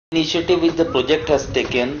Initiative which the project has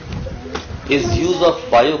taken is use of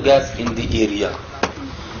biogas in the area.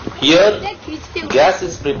 Here, gas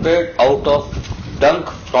is prepared out of dung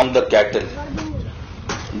from the cattle.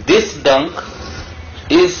 This dung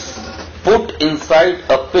is put inside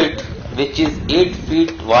a pit which is 8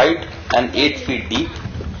 feet wide and 8 feet deep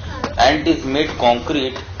and is made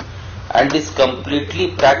concrete and is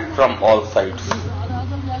completely packed from all sides.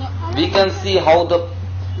 We can see how the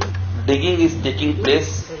digging is taking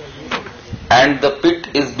place and the pit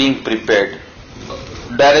is being prepared.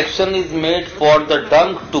 Direction is made for the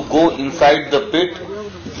dung to go inside the pit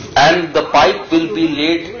and the pipe will be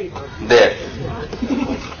laid there.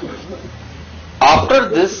 After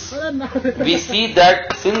this, we see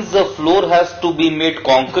that since the floor has to be made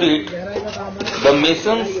concrete, the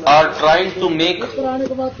masons are trying to make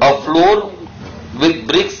a floor with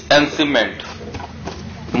bricks and cement.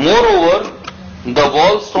 Moreover, the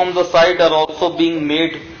walls from the side are also being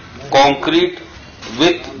made concrete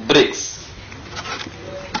with bricks.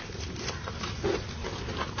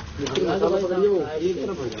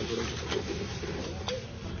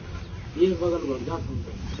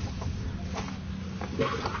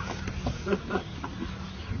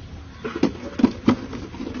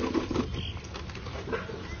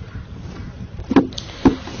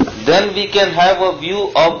 Then we can have a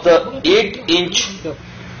view of the 8-inch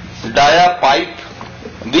dia pipe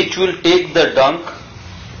which will take the dung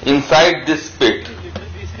inside this pit.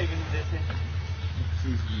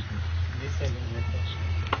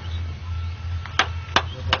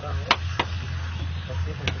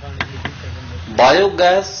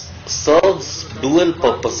 Biogas serves dual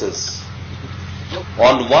purposes.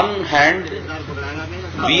 On one hand,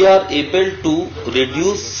 we are able to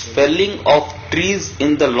reduce felling of trees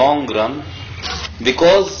in the long run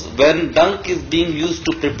because when dung is being used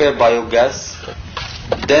to prepare biogas,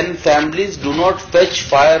 then families do not fetch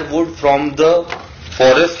firewood from the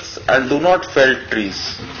forests and do not fell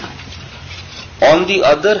trees. On the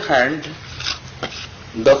other hand,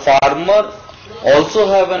 the farmer also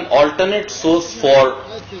have an alternate source for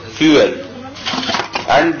fuel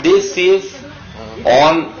and they save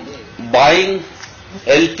on buying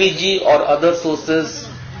LPG or other sources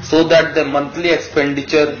so that the monthly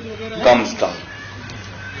expenditure comes down.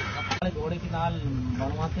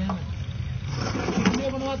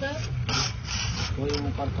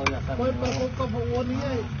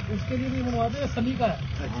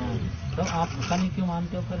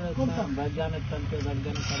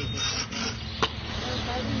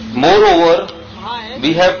 Moreover,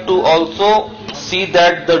 we have to also see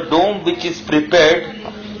that the dome which is prepared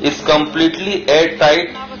is completely airtight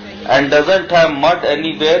and doesn't have mud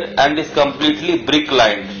anywhere and is completely brick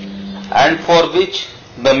lined, and for which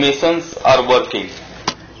the masons are working.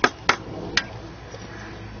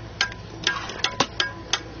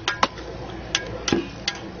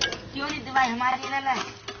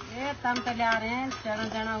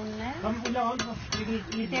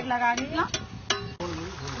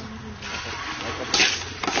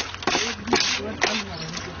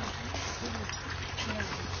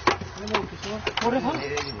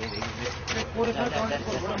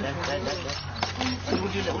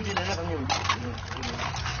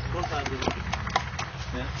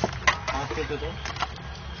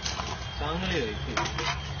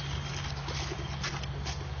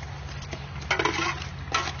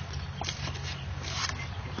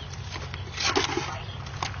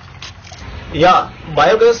 Yeah,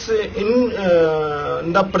 biogas in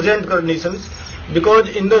the present conditions, because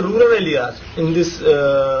in the rural areas in this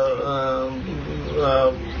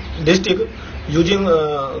district using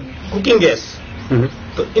cooking gas.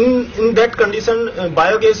 So in that condition,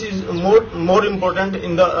 biogas is more important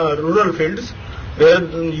in the rural fields where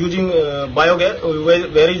using biogas,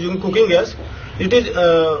 where using cooking gas. It is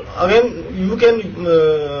again you can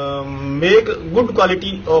make good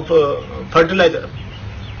quality of fertilizer,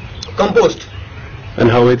 compost. And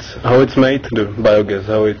how it's made, the biogas,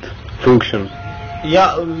 how it functions?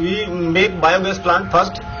 Yeah, we make biogas plant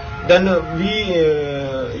first, then we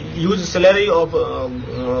use slurry of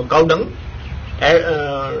cow dung,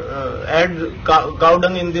 add cow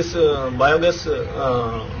dung in this biogas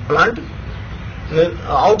plant. Then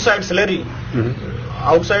outside slurry,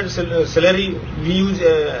 we use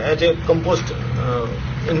as a compost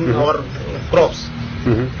in our crops.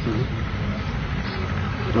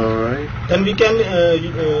 Alright. Then we can,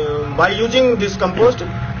 by using this compost,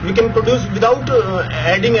 we can produce without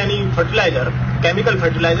adding any fertilizer, chemical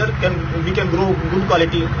fertilizer. We can grow good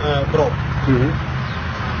quality crop.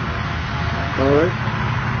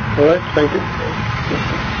 Alright, thank you.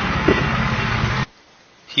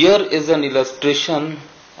 Here is an illustration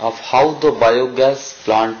of how the biogas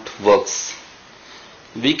plant works.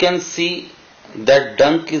 We can see that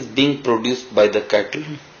dung is being produced by the cattle,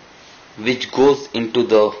 which goes into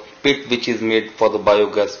the pit which is made for the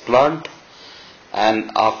biogas plant,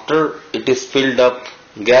 and after it is filled up,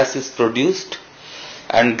 gas is produced,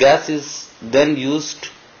 and gas is then used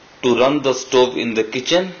to run the stove in the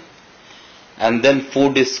kitchen, and then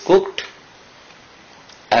food is cooked,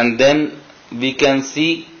 and then we can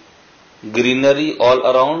see greenery all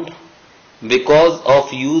around because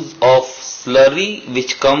of use of slurry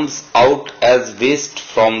which comes out as waste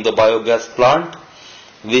from the biogas plant,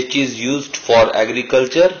 which is used for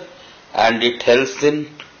agriculture, and it helps in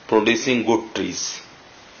producing good trees.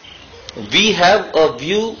 We have a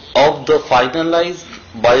view of the finalized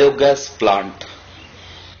biogas plant.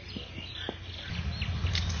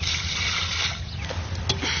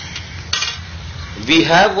 We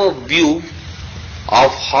have a view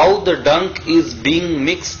of how the dung is being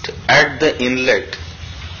mixed at the inlet.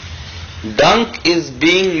 Dung is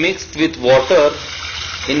being mixed with water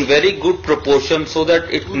in very good proportion so that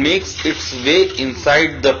it makes its way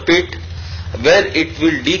inside the pit, where it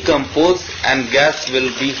will decompose and gas will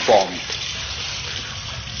be formed.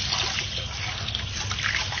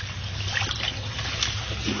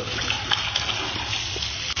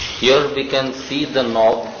 Here we can see the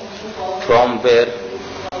knob from where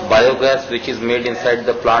biogas which is made inside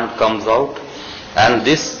the plant comes out, and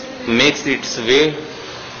this makes its way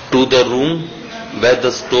to the room where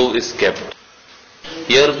the stove is kept.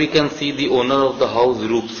 Here we can see the owner of the house,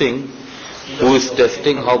 Roop Singh, who is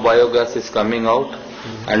testing how biogas is coming out,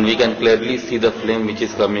 and we can clearly see the flame which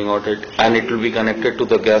is coming out, and it will be connected to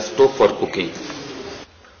the gas stove for cooking.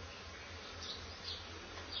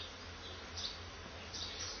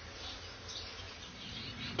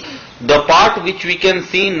 The part which we can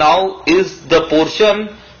see now is the portion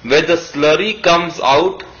where the slurry comes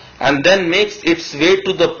out and then makes its way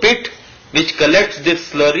to the pit, which collects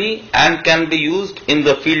this slurry and can be used in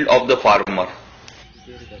the field of the farmer.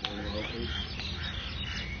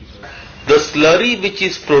 The slurry which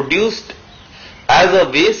is produced as a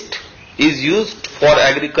waste is used for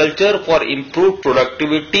agriculture for improved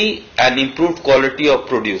productivity and improved quality of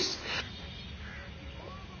produce.